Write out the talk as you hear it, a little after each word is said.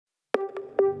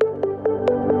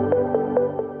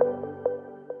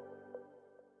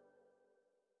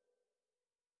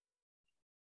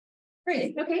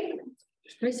Great. Okay. Can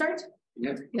we start?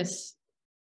 Yep. Yes.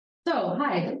 So,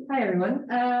 hi everyone.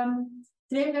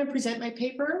 Today I'm going to present my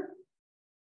paper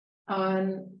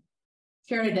on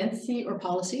shared identity or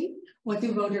policy. What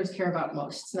do voters care about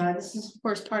most? Now, this is of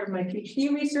course part of my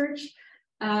PhD research.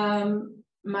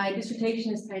 My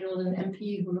dissertation is titled "An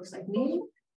MP Who Looks Like Me,"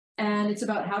 and it's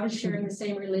about how does sharing the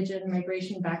same religion,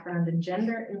 migration background, and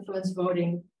gender influence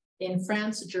voting in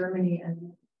France, Germany,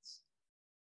 and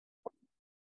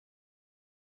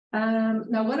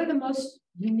now, one of the most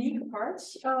unique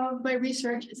parts of my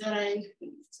research is that I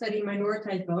study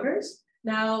minoritized voters.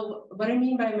 Now, what I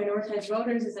mean by minoritized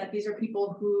voters is that these are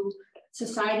people who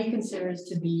society considers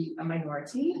to be a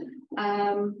minority.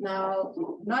 Now,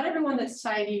 not everyone that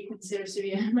society considers to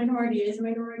be a minority is a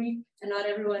minority, and not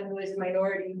everyone who is a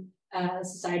minority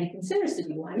society considers to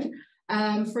be one.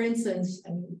 For instance,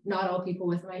 not all people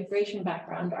with a migration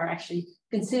background are actually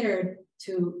considered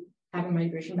to have a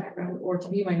migration background or to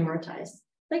be minoritized,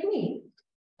 like me.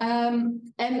 And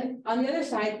on the other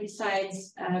side,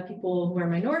 besides people who are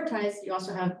minoritized, you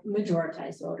also have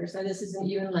majoritized voters. Now, this is an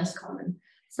even less common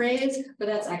phrase, but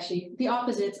that's actually the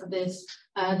opposite of this,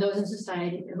 those in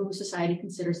society who society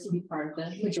considers to be part of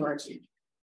the majority.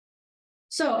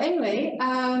 So anyway,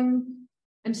 I'm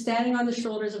standing on the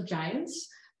shoulders of giants,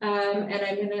 and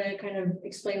I'm going to kind of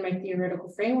explain my theoretical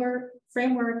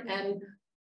framework and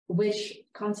which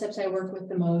concepts I work with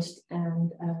the most and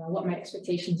what my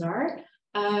expectations are.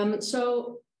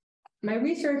 So my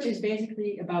research is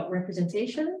basically about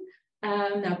representation.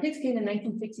 Now, Pitkin in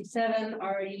 1967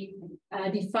 already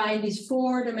defined these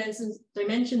four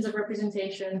dimensions of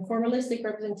representation: formalistic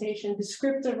representation,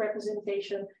 descriptive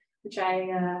representation, which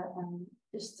I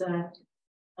just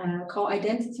call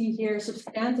identity here,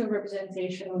 substantive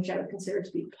representation, which I would consider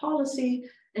to be policy,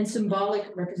 and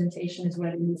symbolic representation is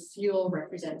whether you feel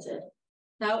represented.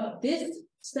 Now, this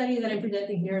study that I'm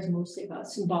presenting here is mostly about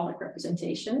symbolic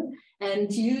representation. And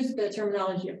to use the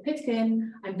terminology of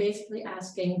Pitkin, I'm basically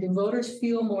asking, do voters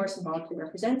feel more symbolically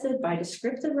represented by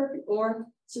descriptive or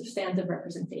substantive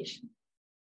representation?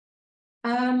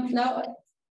 Now,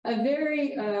 a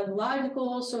very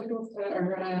logical social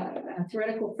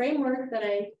theoretical framework that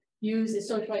I use is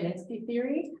social identity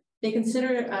theory. They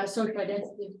consider social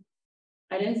identity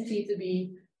to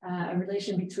be a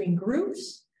relation between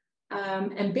groups.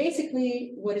 And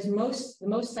basically, what is the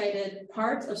most cited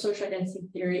part of social identity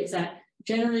theory is that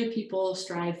generally people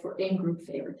strive for in-group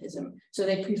favoritism. So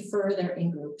they prefer their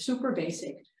in-group, super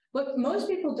basic. What most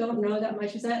people don't know that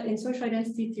much is that in social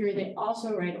identity theory, they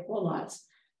also write a whole lot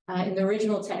in the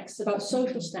original text about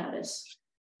social status.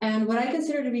 And what they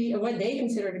consider to be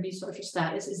social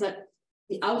status is that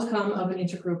the outcome of an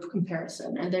intergroup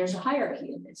comparison. And there's a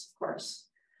hierarchy in this, of course.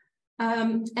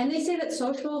 And they say that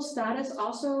social status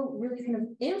also really kind of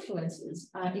influences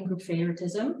in-group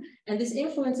favoritism. And this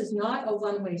influence is not a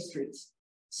one-way street.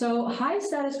 So high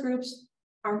status groups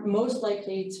are most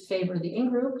likely to favor the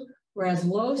in-group, whereas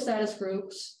low status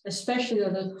groups, especially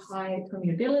those with high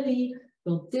permeability,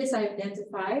 will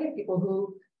disidentify people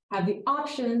who have the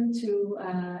option to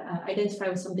identify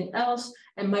with something else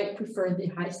and might prefer the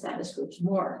high status groups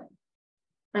more.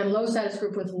 And low status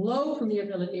group with low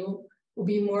permeability will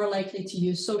be more likely to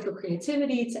use social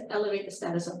creativity to elevate the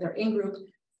status of their in-group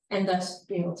and thus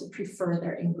be able to prefer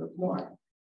their in-group more.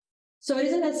 So it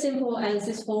isn't as simple as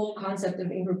this whole concept of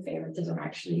in-group favoritism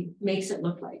actually makes it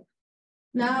look like.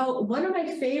 Now, one of my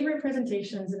favorite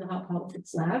presentations in the Hot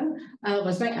Politics Lab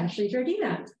was by Ashley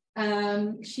Jardina.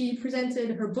 She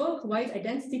presented her book, White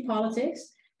Identity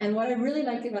Politics. And what I really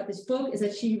liked about this book is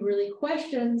that she really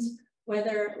questions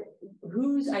whether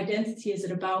whose identity is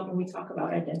it about when we talk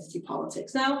about identity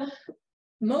politics. Now,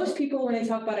 most people, when they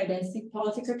talk about identity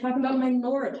politics, are talking about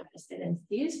minoritized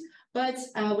identities. But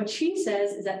what she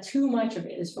says is that too much of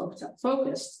it is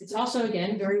focused. It's also,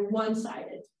 again, very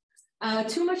one-sided.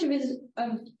 Too much of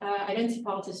identity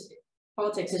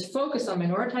politics is focused on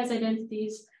minoritized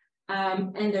identities,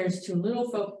 and there's too little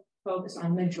focus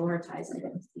on majoritized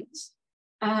identities.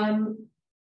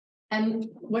 And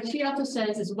what she also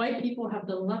says is white people have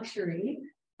the luxury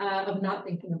of not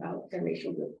thinking about their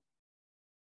racial group.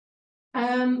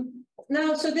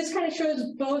 Now, so this kind of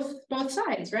shows both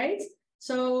sides, right?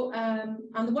 So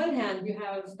on the one hand, you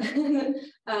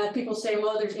have people saying,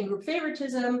 well, there's in-group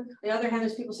favoritism. On the other hand,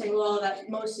 there's people saying, well, that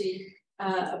mostly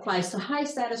applies to high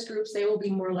status groups. They will be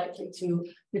more likely to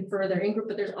prefer their in-group,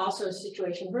 but there's also a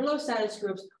situation where low status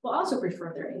groups will also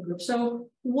prefer their in-group. So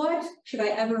what should I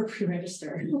ever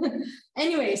pre-register?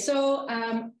 Anyway, so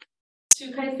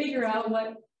to kind of figure out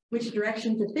which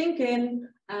direction to think in,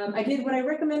 I did what I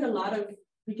recommend a lot of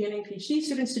beginning PhD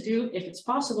students to do, if it's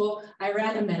possible. I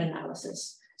ran a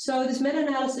meta-analysis. So this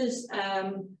meta-analysis,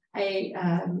 I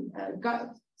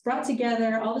brought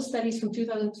together all the studies from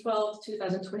 2012 to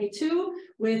 2022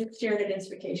 with shared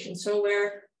identification. So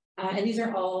where, and these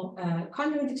are all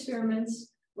conjoint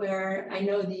experiments where I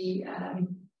know the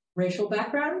racial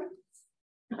background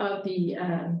of the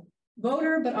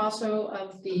voter, but also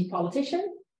of the politician.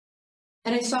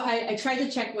 And I tried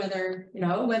to check whether,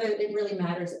 whether it really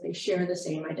matters that they share the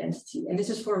same identity. And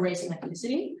this is for race and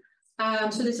ethnicity.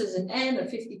 So this is an N of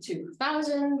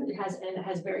 52,000. It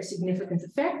has very significant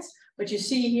effects. What you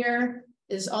see here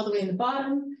is all the way in the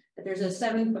bottom, that there's a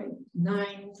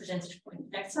 7.9 percentage point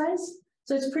effect size.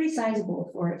 So it's pretty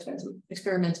sizable for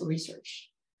experimental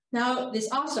research. Now,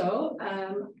 this also,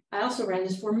 I also ran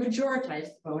this for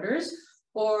majoritized voters,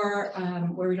 or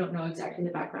where we don't know exactly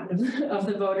the background of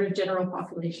the voter general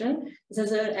population. This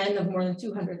has an N of more than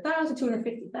 200,000,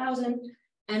 250,000.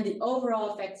 And the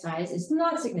overall effect size is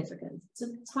not significant. It's a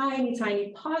tiny,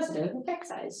 tiny positive effect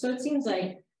size. So it seems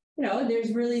like,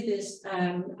 there's really this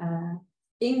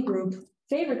in-group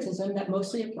favoritism that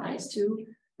mostly applies to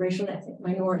racial and ethnic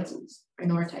minorities,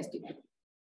 minoritized people.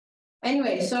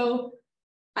 Anyway, so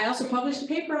I also published a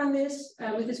paper on this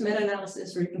with this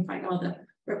meta-analysis where you can find all the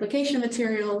replication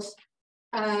materials.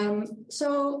 But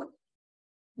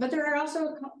there are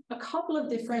also a couple of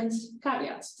different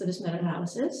caveats to this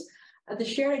meta-analysis. The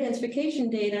shared identification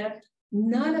data,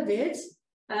 none of it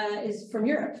is from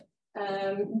Europe.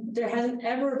 There hasn't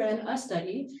ever been a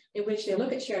study in which they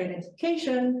look at shared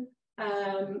identification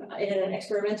in an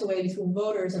experimental way between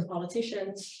voters and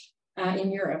politicians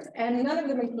in Europe. And none of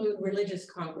them include religious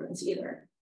congruence either.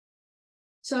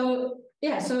 So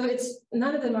yeah, so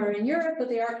none of them are in Europe, but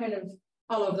they are kind of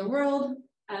all over the world.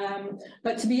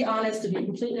 But to be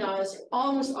completely honest,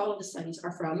 almost all of the studies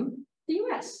are from the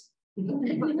US.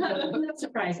 Not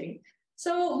surprising.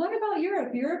 So what about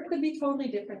Europe? Europe could be totally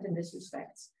different in this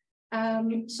respect.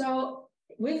 So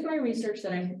with my research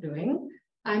that I'm doing,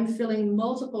 I'm filling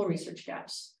multiple research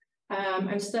gaps.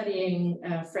 I'm studying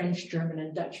French, German,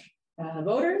 and Dutch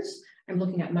voters. I'm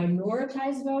looking at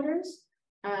minoritized voters.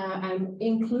 I'm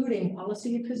including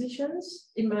policy positions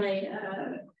in my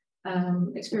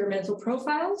experimental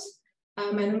profiles.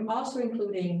 And I'm also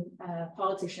including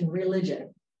politician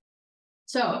religion.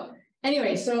 So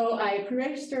anyway, so I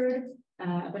pre-registered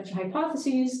a bunch of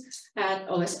hypotheses at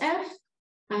OSF,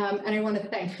 and I want to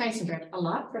thank Heisenberg a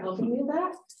lot for helping me with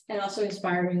that, and also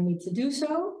inspiring me to do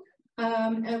so.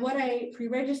 And what I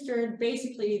pre-registered,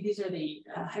 basically, these are the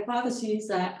hypotheses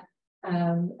that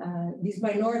these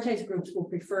minoritized groups will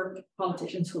prefer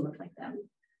politicians who look like them,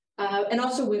 and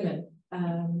also women,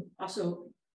 also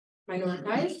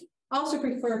minoritized, also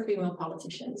prefer female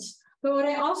politicians. But what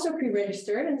I also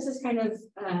pre-registered, and this is kind of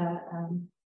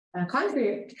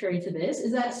contrary to this,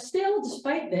 is that still,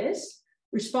 despite this,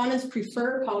 respondents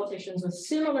prefer politicians with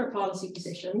similar policy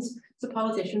positions to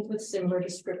politicians with similar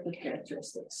descriptive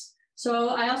characteristics. So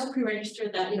I also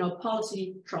pre-registered that,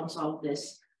 policy trumps all of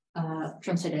this,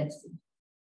 trumps identity.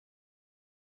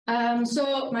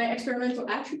 So my experimental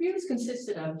attributes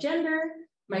consisted of gender,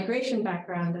 migration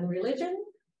background, and religion.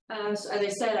 So as I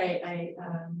said, I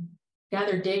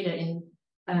gathered data in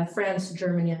France,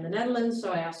 Germany, and the Netherlands.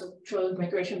 So I also chose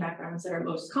migration backgrounds that are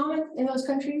most common in those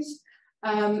countries.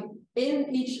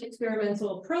 In each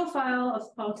experimental profile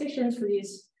of politicians for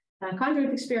these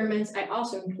conjoint experiments, I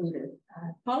also included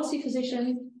policy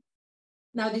position.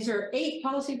 Now, these are 8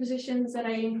 policy positions that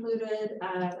I included.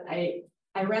 I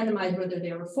randomized whether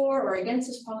they were for or against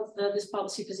this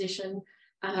policy position.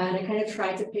 And I kind of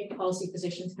tried to pick policy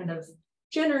positions kind of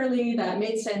generally that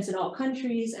made sense in all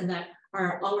countries and that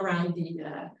are all around the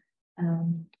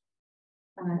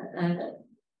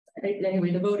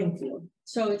the voting field.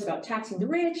 So it's about taxing the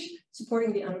rich,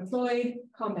 supporting the unemployed,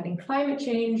 combating climate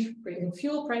change, raising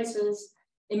fuel prices,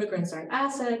 immigrants are an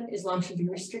asset, Islam should be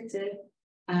restricted,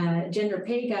 gender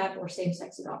pay gap, or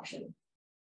same-sex adoption.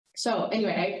 So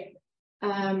anyway,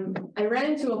 I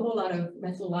ran into a whole lot of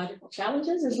methodological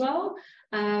challenges as well,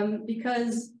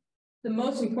 because the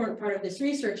most important part of this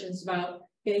research is about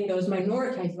getting those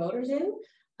minoritized voters in,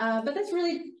 but that's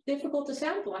really difficult to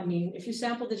sample. I mean, if you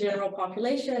sample the general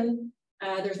population,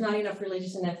 there's not enough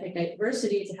religious and ethnic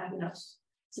diversity to have enough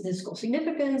statistical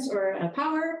significance or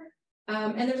power,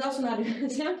 and there's also not a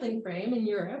sampling frame in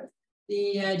Europe.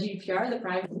 The GDPR, the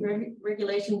privacy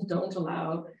regulations don't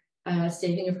allow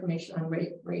saving information on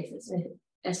race,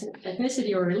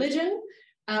 ethnicity, or religion.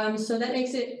 So that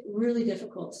makes it really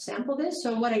difficult to sample this.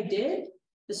 So what I did,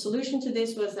 the solution to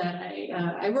this was that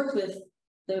I worked with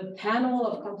the panel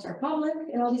of Commissar Public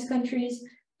in all these countries.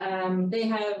 They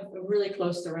have a really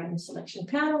close to random selection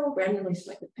panel, randomly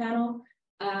selected panel.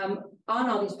 On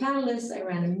all these panelists, I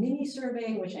ran a mini survey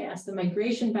in which I asked the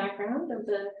migration background of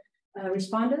the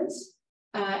respondents.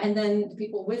 And then the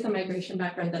people with a migration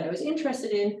background that I was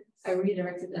interested in, I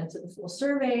redirected them to the full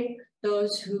survey.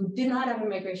 Those who did not have a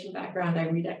migration background, I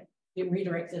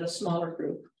redirected a smaller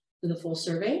group to the full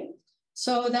survey.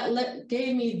 So that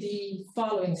gave me the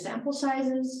following sample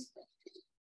sizes.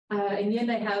 In the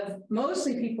end, I have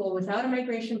mostly people without a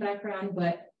migration background,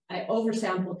 but I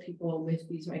oversampled people with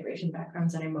these migration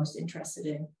backgrounds that I'm most interested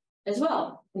in as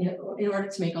well, in order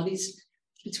to make all these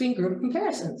between group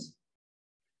comparisons.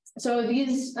 So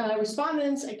these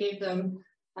respondents, I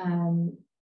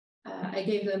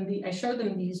showed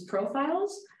them these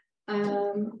profiles,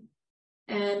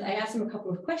 and I asked them a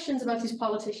couple of questions about these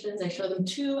politicians. I showed them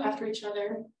two after each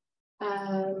other.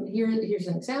 Here's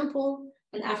an example.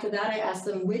 And after that, I asked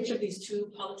them, which of these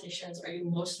two politicians are you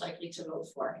most likely to vote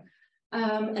for?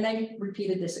 And I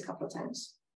repeated this a couple of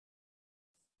times.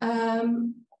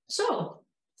 So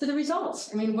the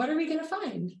results, I mean, what are we going to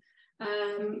find?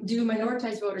 Do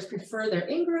minoritized voters prefer their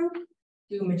in-group?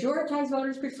 Do majoritized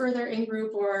voters prefer their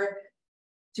in-group? Or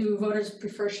do voters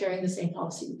prefer sharing the same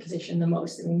policy position the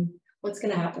most? I mean, what's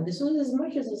going to happen? This was as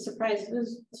much as a surprise.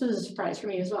 This was a surprise for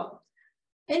me as well.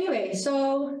 Anyway,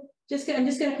 so I'm just going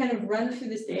to kind of run through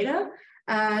this data.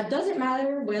 Does it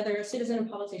matter whether a citizen and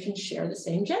politician share the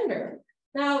same gender?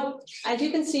 Now, as you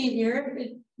can see here,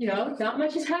 not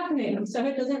much is happening, so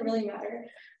it doesn't really matter.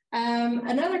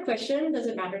 Another question, does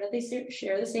it matter that they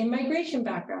share the same migration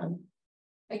background?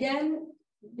 Again,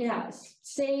 yeah,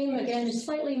 same, again,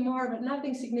 slightly more, but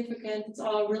nothing significant. It's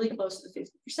all really close to the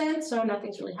 50%, so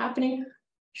nothing's really happening.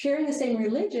 Sharing the same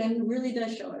religion really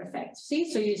does show an effect.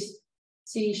 See, so you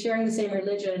see sharing the same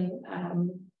religion,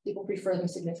 people prefer them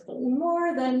significantly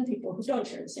more than people who don't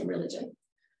share the same religion.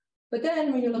 But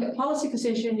then when you look at policy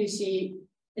position, you see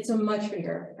it's a much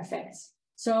bigger effect.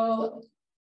 So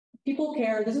people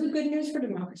care, this is good news for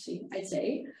democracy, I'd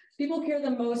say. People care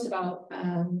the most about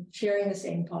sharing the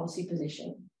same policy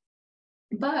position.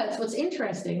 But what's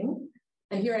interesting,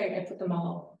 and here I put them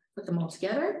all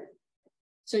together,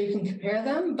 so you can compare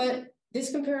them, but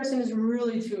this comparison is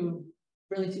really too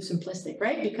simplistic,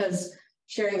 right? Because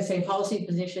sharing the same policy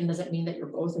position doesn't mean that you're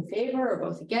both in favor or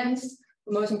both against.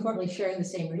 But most importantly, sharing the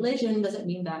same religion doesn't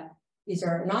mean that these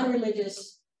are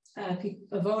non-religious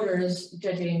voters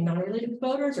judging non-religious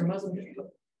voters or Muslims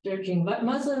judging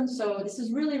Muslims. So this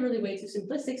is really way too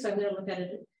simplistic. So I'm going to look at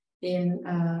it in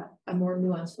a more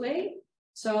nuanced way.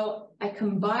 So I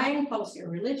combine policy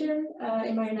and religion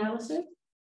in my analysis.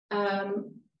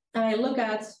 And I look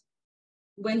at,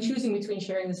 when choosing between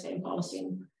sharing the same policy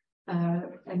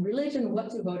and religion, what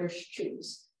do voters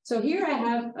choose? So here I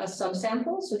have a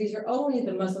subsample. So these are only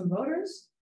the Muslim voters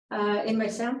in my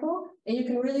sample. And you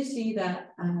can really see that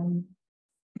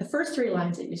the first three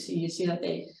lines that you see that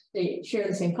they share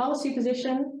the same policy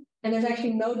position. And there's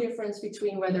actually no difference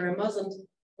between whether a Muslim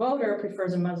voter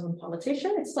prefers a Muslim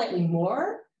politician. It's slightly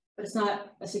more, but it's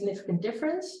not a significant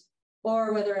difference.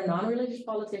 Or whether a non-religious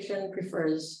politician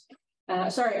prefers,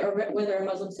 or whether a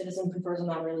Muslim citizen prefers a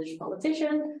non-religious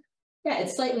politician. Yeah,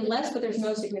 it's slightly less, but there's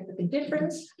no significant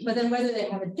difference. But then whether they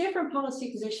have a different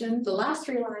policy position, the last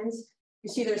three lines,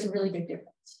 you see there's a really big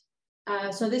difference.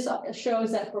 So this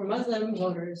shows that for Muslim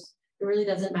voters, it really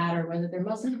doesn't matter whether they're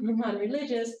Muslim or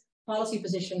non-religious, policy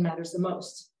position matters the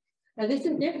most. Now this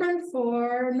is different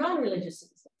for non-religious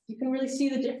citizens. You can really see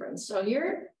the difference. So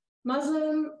here,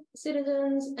 Muslim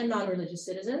citizens and non-religious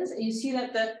citizens, and you see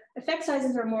that the effect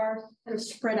sizes are more kind of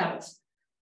spread out.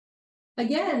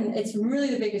 Again, it's really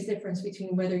the biggest difference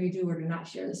between whether you do or do not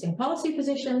share the same policy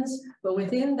positions, but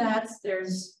within that,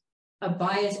 there's a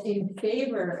bias in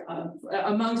favor of,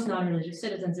 amongst non-religious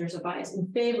citizens, there's a bias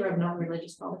in favor of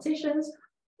non-religious politicians,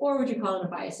 or would you call it a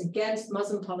bias against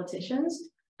Muslim politicians?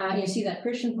 You see that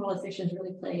Christian politicians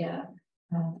really play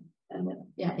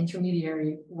an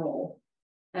intermediary role.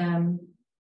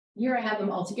 Here I have them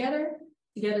all together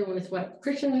with what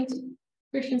Christian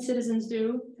citizens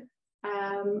do.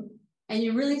 And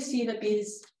you really see that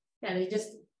these,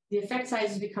 the effect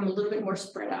sizes become a little bit more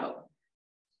spread out.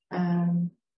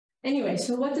 Anyway,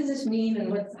 so what does this mean,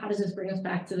 and how does this bring us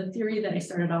back to the theory that I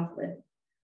started off with?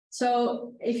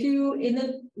 So if you, in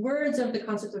the words of the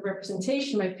concept of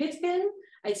representation by Pitkin,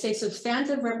 I'd say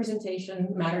substantive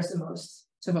representation matters the most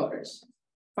to voters,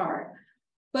 far.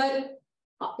 But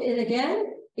again,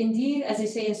 indeed, as I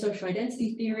say in social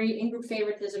identity theory, in-group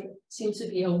favoritism seems to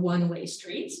be a one-way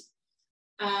street.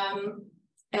 And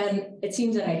it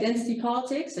seems that identity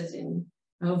politics, as in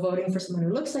voting for someone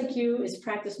who looks like you, is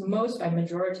practiced most by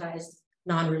majoritized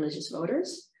non-religious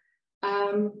voters.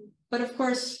 But of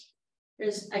course,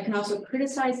 I can also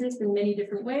criticize this in many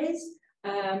different ways.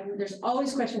 There's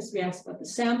always questions to be asked about the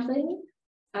sampling.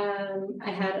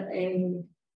 I had a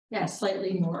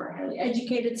slightly more highly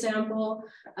educated sample,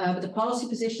 but the policy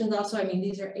positions also, I mean,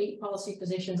 these are 8 policy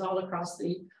positions all across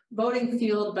the voting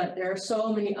field, but there are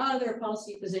so many other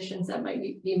policy positions that might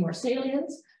be more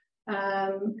salient.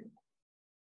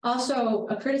 Also,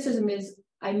 a criticism is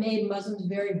I made Muslims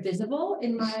very visible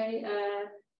in my,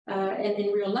 and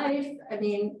in real life. I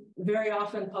mean, very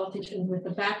often politicians with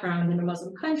a background in a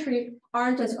Muslim country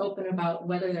aren't as open about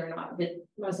whether they're not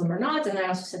Muslim or not. And I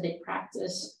also said they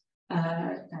practice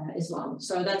Islam.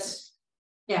 So that's,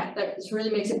 that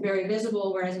really makes it very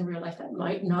visible, whereas in real life that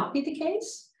might not be the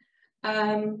case.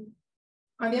 On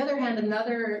the other hand,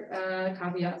 another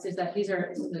caveat is that this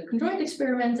is a conjoined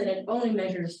experiment and it only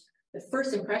measures the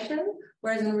first impression,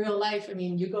 whereas in real life, I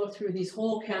mean, you go through these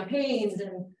whole campaigns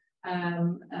and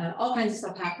all kinds of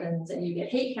stuff happens, and you get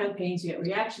hate campaigns, you get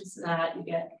reactions to that, you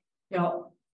get,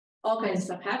 all kinds of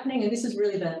stuff happening, and this is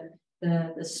really the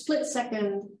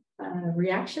split-second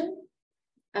reaction.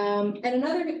 And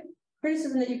another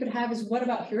criticism that you could have is, what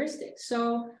about heuristics?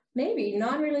 So maybe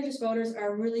non-religious voters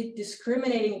are really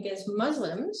discriminating against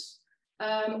Muslims,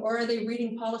 or are they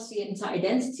reading policy into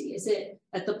identity? Is it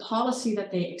that the policy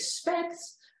that they expect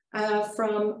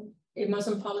from a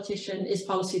Muslim politician is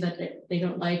policy that they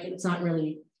don't like, and it's not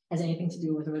really has anything to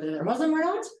do with whether they're Muslim or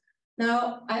not?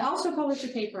 Now, I also published a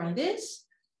paper on this,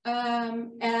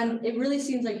 and it really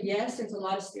seems like, yes, there's a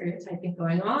lot of stereotyping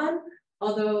going on,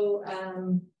 although,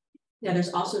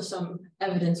 there's also some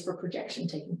evidence for projection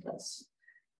taking place.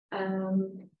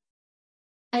 And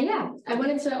I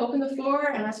wanted to open the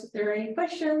floor and ask if there are any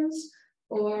questions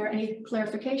or any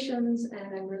clarifications,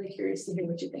 and I'm really curious to hear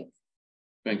what you think.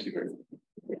 Thank you very much.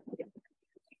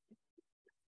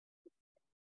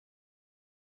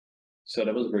 So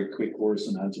that was a very quick course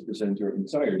on how to present your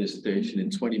entire dissertation in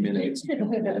 20 minutes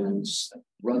and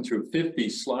run through 50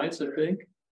 slides, I think.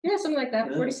 Yeah, something like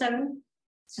that, 47.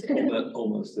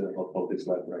 Almost a hot topic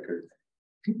slide record.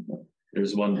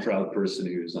 There's one proud person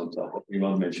who's on top. We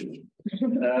won't mention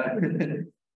him.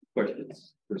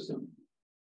 Questions? Person.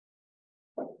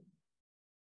 Come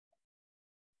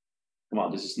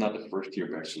on, this is not the first year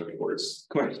bachelor course.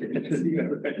 Question.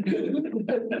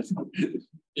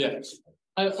 Yes,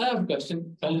 I have a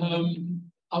question.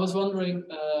 I was wondering,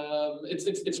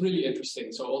 it's really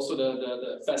interesting. So also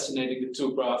the fascinating, the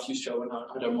 2 graphs you show and how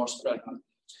they're more spread out.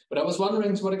 But I was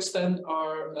wondering, to what extent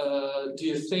do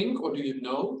you think, or do you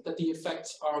know that the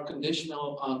effects are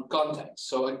conditional on context?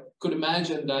 So I could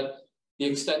imagine that the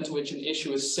extent to which an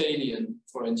issue is salient,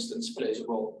 for instance, plays a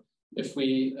role. If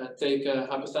we take a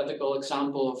hypothetical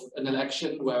example of an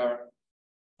election where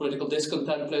political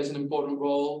discontent plays an important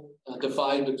role, a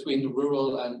divide between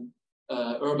rural and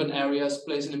urban areas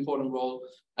plays an important role,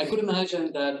 I could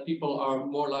imagine that people are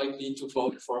more likely to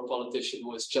vote for a politician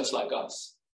who is just like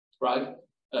us, right?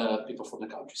 People from the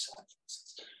countryside, for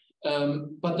instance.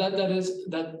 But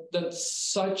that's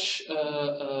such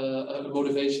a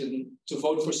motivation to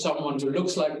vote for someone who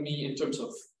looks like me in terms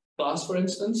of class, for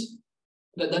instance,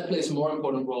 that plays a more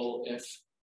important role if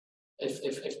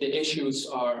the issues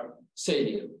are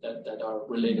salient that are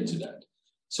related to that.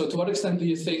 So to what extent do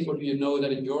you think, or do you know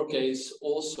that in your case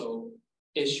also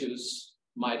issues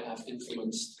might have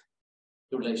influenced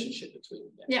the relationship between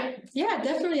them? Yeah,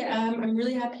 definitely. I'm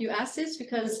really happy you asked this,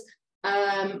 because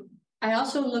I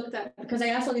also looked at, because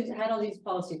I also had all these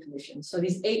policy positions, so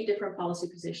these 8 different policy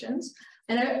positions,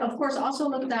 and I, of course, also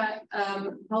looked at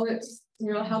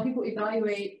how people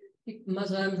evaluate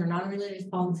Muslims or non-religious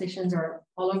politicians are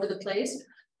all over the place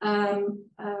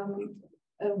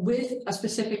with a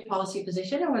specific policy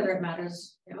position, and whether it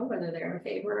matters, whether they're in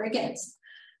favor or against.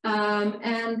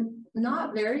 And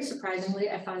not very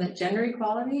surprisingly, I found that gender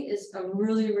equality is a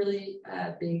really, really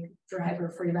big driver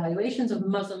for evaluations of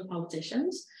Muslim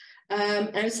politicians. And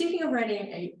I was thinking of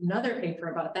writing another paper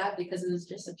about that, because it was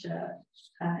just such a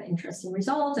interesting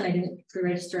result, and I didn't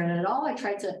pre-register it at all. I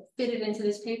tried to fit it into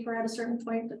this paper at a certain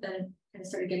point, but then it kind of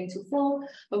started getting too full.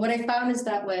 But what I found is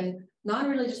that when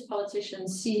non-religious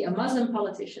politicians see a Muslim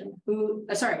politician who,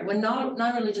 when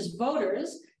non-religious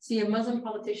voters see a Muslim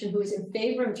politician who is in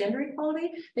favor of gender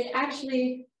equality, they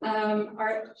actually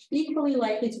are equally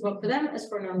likely to vote for them as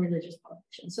for a non-religious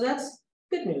politician. So that's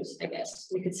good news, I guess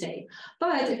we could say.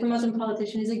 But if a Muslim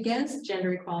politician is against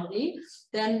gender equality,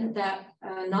 then that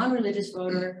non-religious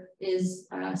voter is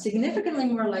significantly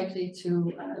more likely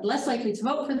to, less likely to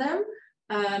vote for them,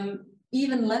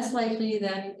 even less likely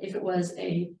than if it was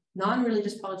a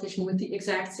non-religious politician with the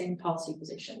exact same policy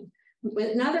position.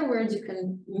 In other words, you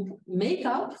can make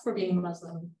up for being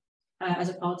Muslim as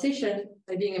a politician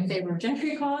by being in favor of gender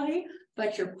equality,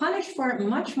 but you're punished for it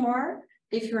much more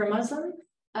if you're a Muslim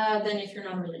than if you're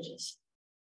non-religious.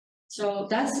 So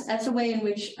that's a way in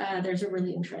which there's a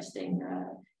really interesting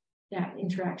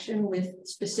interaction with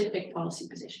specific policy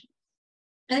positions.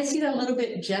 And I see that a little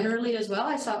bit generally as well.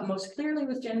 I saw it most clearly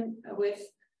with gender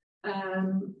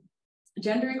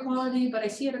equality, but I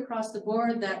see it across the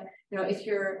board that, you know, if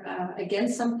you're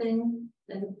against something,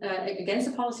 against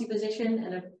a policy position,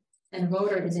 and a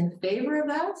voter is in favor of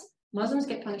that, Muslims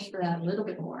get punished for that a little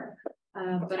bit more.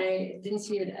 But I didn't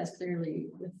see it as clearly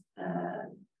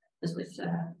as with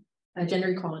gender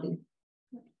equality.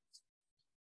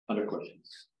 Other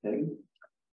questions? Hey?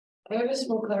 I have a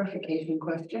small clarification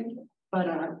question, but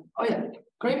oh yeah,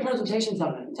 great presentations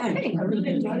on it. Thanks. I really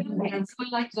enjoyed it. And I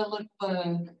like the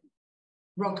little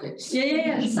rockets.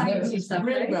 Yeah, science and stuff.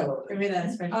 Really Right? relevant. I mean,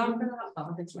 that's right.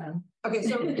 Politics, man. Okay,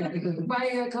 so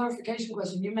my clarification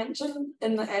question, you mentioned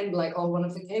in the end, like, oh, one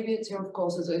of the caveats here, of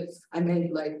course, is I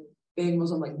made like being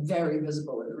Muslim like very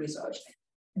visible in the research.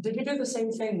 Did you do the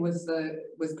same thing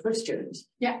with Christians?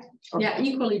 Yeah, Okay. yeah,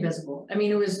 equally visible. I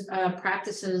mean, it was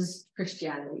practices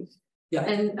Christianity. Yeah.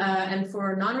 And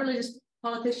for non-religious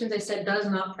politicians, they said does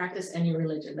not practice any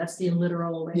religion. That's the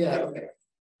literal way. Yeah, okay.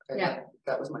 Yeah.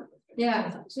 That was my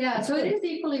question. Yeah. So it is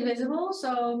equally visible.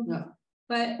 So, Yeah.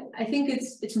 but I think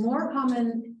it's more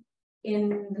common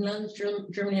in the Netherlands,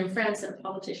 Germany, and France that a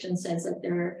politician says that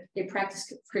they practice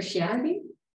Christianity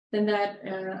than that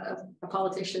a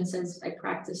politician says I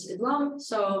practice Islam.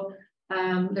 So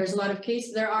there's a lot of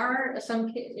cases. There are some,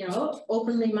 you know,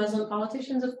 openly Muslim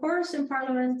politicians, of course, in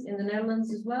parliament in the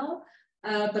Netherlands as well.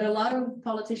 But a lot of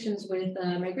politicians with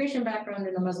a migration background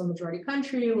in a Muslim majority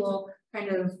country will kind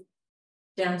of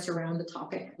dance around the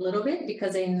topic a little bit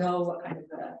because they know what kind of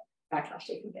backlash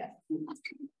they can get.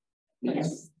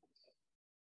 Yes.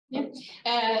 Yeah.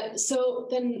 So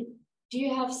then, do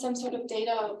you have some sort of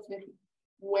data of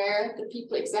where the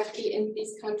people exactly in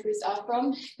these countries are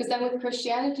from? Because then with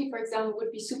Christianity, for example,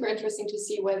 would be super interesting to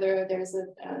see whether there's a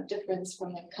difference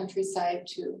from the countryside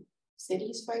to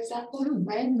cities, for example,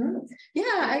 right? Mm-hmm.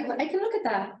 Yeah, I can look at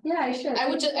that. Yeah, I should.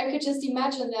 I could just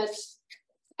imagine that.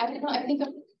 I don't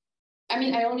know. I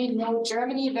mean, I only know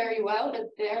Germany very well,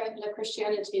 but there the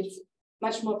Christianity is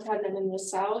much more prevalent in the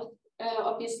south,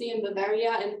 obviously in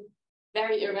Bavaria, and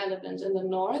very irrelevant in the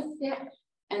north. Yeah.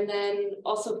 And then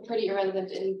also pretty irrelevant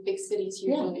in big cities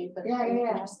usually.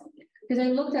 Yeah. Because I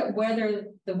looked at whether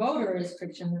the voter is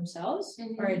Christian themselves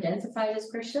or identified as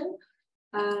Christian.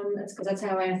 That's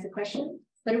how I asked the question.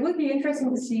 But it would be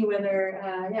interesting to see whether,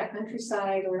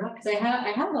 countryside or not, because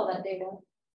I have all that data,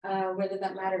 whether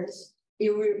that matters.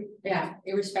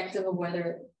 Irrespective of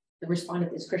whether the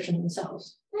respondent is Christian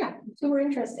themselves. Yeah, super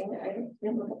interesting. I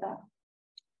didn't look at that.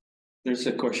 There's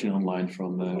a question online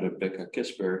from Rebecca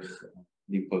Kisberg,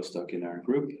 new postdoc in our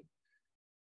group.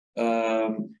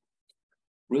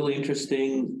 Really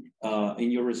interesting.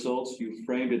 In your results, you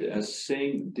framed it as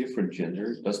saying different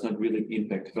gender does not really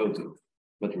impact voting,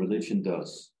 but religion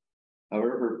does.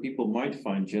 However, people might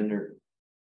find gender.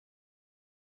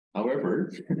 I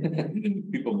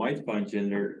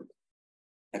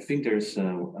think there's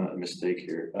a mistake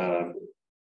here.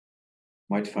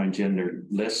 Might find gender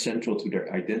less central to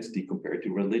their identity compared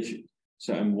to religion.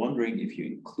 So I'm wondering if you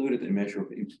included a measure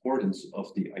of importance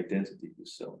of the identity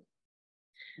itself.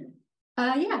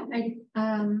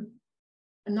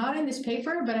 Not in this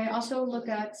paper, but I also look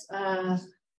at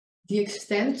the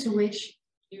extent to which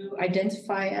you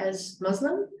identify as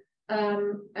Muslim.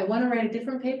 I want to write a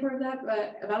different paper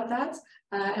about that.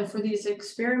 And for these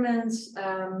experiments,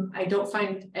 I don't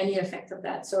find any effect of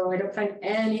that. So I don't find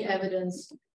any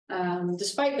evidence,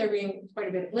 despite there being quite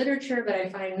a bit of literature, but I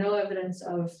find no evidence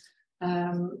of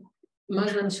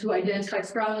Muslims who identify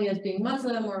strongly as being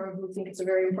Muslim or who think it's a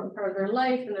very important part of their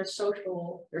life and their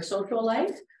social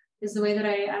life is the way that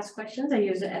I ask questions. I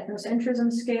use the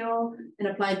ethnocentrism scale and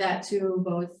applied that to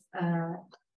both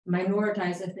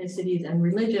minoritized ethnicities and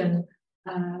religion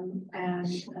and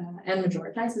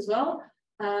majoritized as well.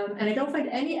 And I don't find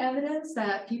any evidence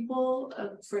that people,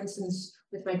 for instance,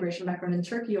 with migration background in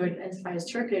Turkey who identify as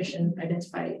Turkish and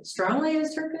identify strongly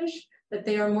as Turkish, that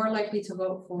they are more likely to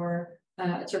vote for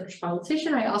a Turkish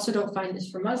politician. I also don't find this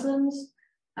for Muslims.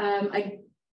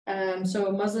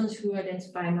 So Muslims who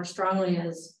identify more strongly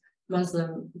as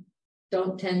Muslim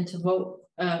don't tend to vote,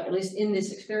 at least in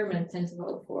this experiment, tend to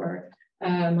vote for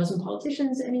Muslim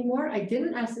politicians anymore. I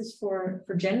didn't ask this for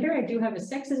gender. I do have a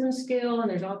sexism scale and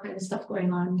there's all kinds of stuff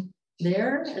going on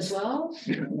there as well.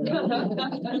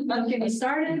 Don't get me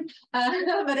started.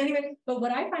 But anyway, but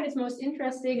what I find is most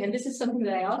interesting, and this is something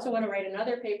that I also want to write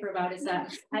another paper about, is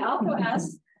that I also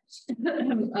asked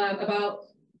about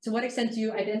to what extent do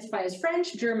you identify as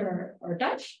French, German, or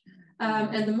Dutch?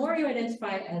 And the more you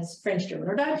identify as French, German,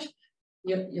 or Dutch,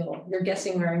 you're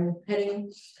guessing where I'm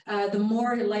heading, the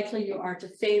more likely you are to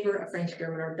favor a French,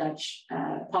 German, or Dutch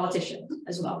politician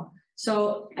as well.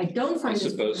 So I don't find as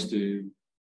opposed to.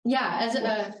 Yeah,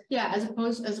 as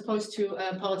opposed to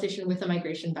a politician with a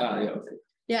migration background. Yeah, okay.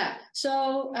 Yeah.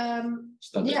 So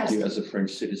It's not that you as a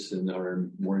French citizen are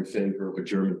more in favor of a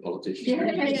German politician.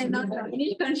 Yeah, not in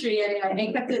each country. Yeah,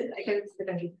 I kept it to the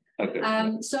country. Okay.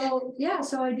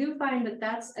 So I do find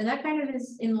that kind of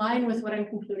is in line with what I'm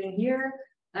concluding here.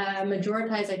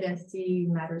 Majoritized identity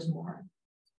matters more.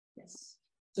 Yes.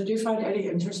 So do you find any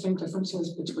interesting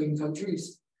differences between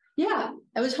countries? Yeah,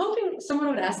 I was hoping someone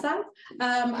would ask that.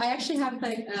 I actually have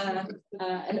like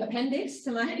an appendix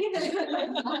to my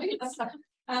slides.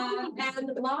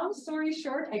 And long story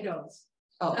short, I don't.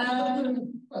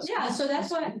 Yeah, so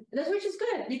which is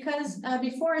good because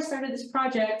before I started this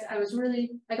project, I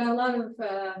got a lot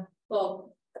of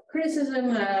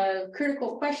criticism,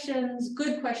 critical questions,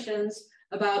 good questions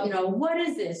about, what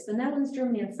is this? The Netherlands,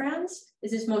 Germany, and France?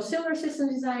 Is this most similar system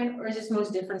design or is this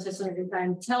most different system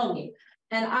design? Tell me.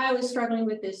 And I was struggling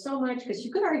with this so much because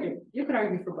you could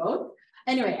argue for both.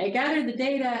 Anyway, I gathered the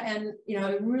data and,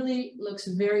 it really looks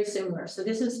very similar. So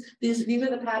these are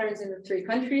the patterns in the 3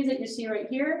 countries that you see right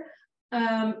here.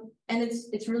 And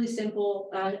it's really simple,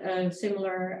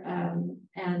 similar,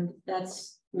 and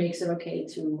makes it okay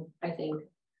to, I think,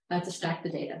 to stack the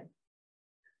data.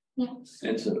 Yeah.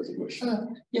 Answer the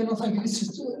question. Yeah, no, thank you. This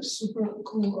is super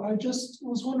cool. I just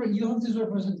was wondering, you have this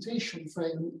representation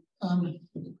frame,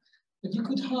 but you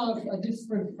could have a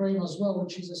different frame as well,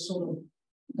 which is a sort of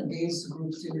against the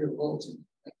group theory of voting.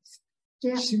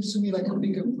 Yeah. Which seems to me like a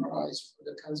bigger prize for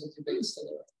the kinds of debates that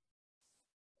are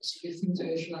speaking to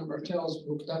Asian and Bartel's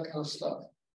book, that kind of stuff.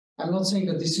 I'm not saying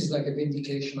that this is like a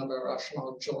vindication of a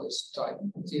rational choice type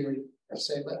theory per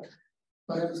se,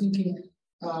 but I'm thinking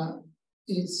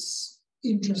it's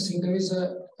interesting. There is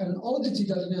an oddity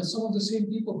that some of the same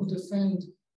people who defend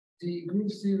the group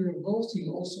theory of voting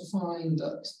also find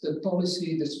that the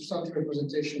policy, the substantive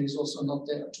representation is also not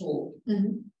there at all.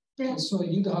 Mm-hmm. Yeah. And so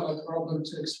you'd have a problem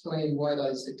to explain why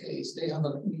that is the case. They have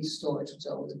a neat story to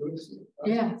tell with the group theory.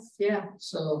 Right? Yeah.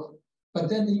 So, but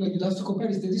then you'd have to compare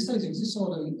this. This study exists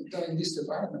all in this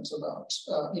department about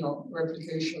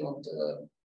replication of the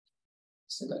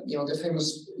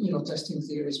famous testing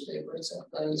theories paper, etc.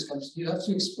 You have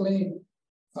to explain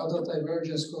how that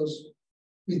divergence goes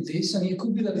with this, and it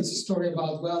could be that it's a story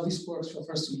about, well, this works for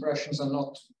first impressions and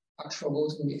not actual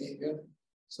voting behavior.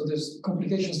 So there's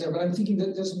complications there, but I'm thinking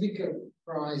that there's a bigger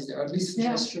prize there, at least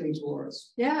gesturing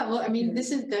towards. Yeah, well, I mean,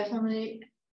 this is definitely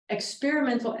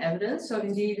experimental evidence. So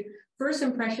indeed, first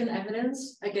impression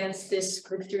evidence against this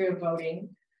group theory of voting.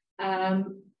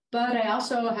 But I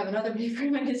also have another paper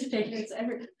in my dissertation.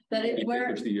 And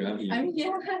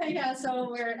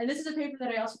this is a paper that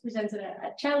I also presented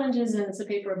at Challenges, and it's a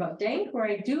paper about Denk, where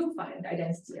I do find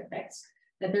identity effects.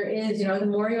 That there is, the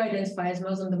more you identify as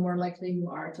Muslim, the more likely you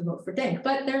are to vote for Denk.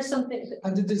 But there's something.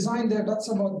 And the design there, that's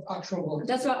about actual voting.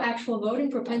 That's about actual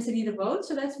voting, propensity to vote.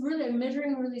 So that's really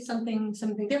measuring something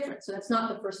different. So that's not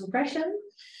the first impression.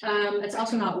 It's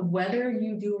also not whether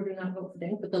you do or do not vote for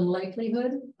Denk, but the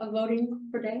likelihood of voting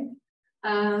for Denk.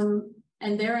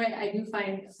 And there I do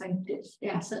find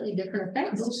slightly different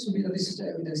effects. It also be that this is the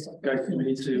evidence. Guys, we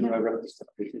need to wrap this up.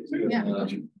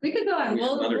 We could go on.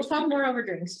 We'll talk more over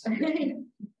drinks.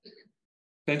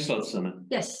 Thanks a lot, Sanne.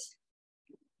 Yes.